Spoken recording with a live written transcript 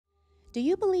Do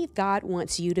you believe God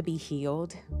wants you to be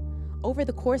healed? Over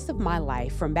the course of my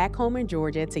life, from back home in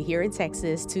Georgia to here in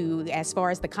Texas to as far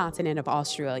as the continent of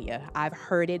Australia, I've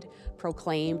heard it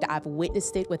proclaimed, I've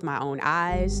witnessed it with my own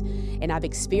eyes, and I've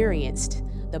experienced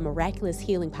the miraculous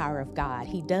healing power of God.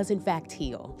 He does in fact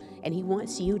heal, and He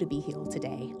wants you to be healed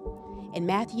today. In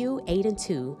Matthew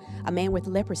 8:2, a man with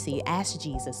leprosy asked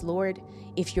Jesus, "Lord,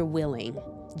 if you're willing."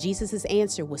 Jesus'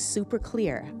 answer was super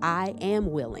clear: "I am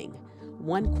willing."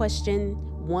 One question,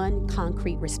 one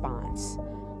concrete response.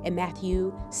 In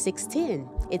Matthew 6:10,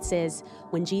 it says,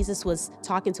 when Jesus was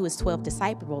talking to his 12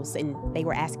 disciples and they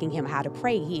were asking him how to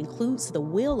pray, he includes the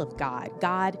will of God.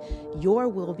 God, your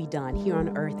will be done here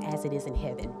on earth as it is in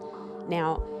heaven.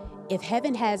 Now, if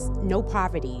heaven has no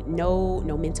poverty, no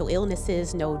mental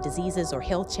illnesses, no diseases or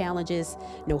health challenges,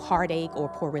 no heartache or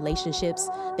poor relationships,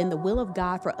 then the will of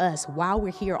God for us while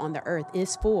we're here on the earth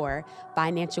is for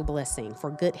financial blessing, for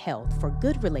good health, for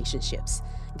good relationships.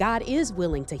 God is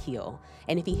willing to heal.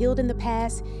 And if He healed in the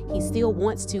past, He still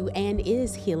wants to and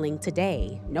is healing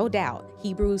today, no doubt.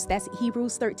 That's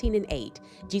Hebrews 13:8.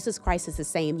 Jesus Christ is the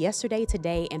same yesterday,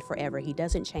 today, and forever. He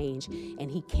doesn't change, and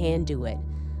He can do it.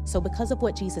 So because of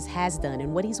what Jesus has done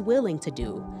and what He's willing to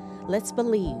do, let's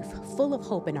believe, full of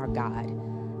hope in our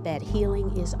God, that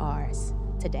healing is ours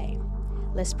today.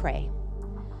 Let's pray.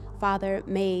 Father,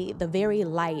 may the very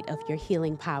light of your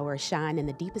healing power shine in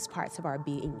the deepest parts of our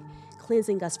being,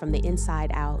 cleansing us from the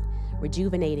inside out,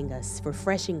 rejuvenating us,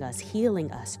 refreshing us,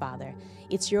 healing us, Father.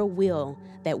 It's your will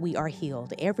that we are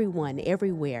healed, everyone,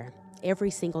 everywhere,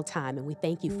 every single time, and we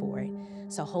thank you for it.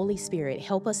 So Holy Spirit,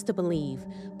 help us to believe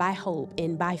by hope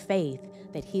and by faith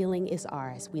that healing is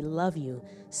ours. We love you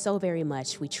so very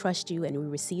much. We trust you and we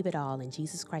receive it all. In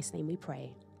Jesus Christ's name we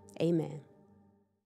pray. Amen.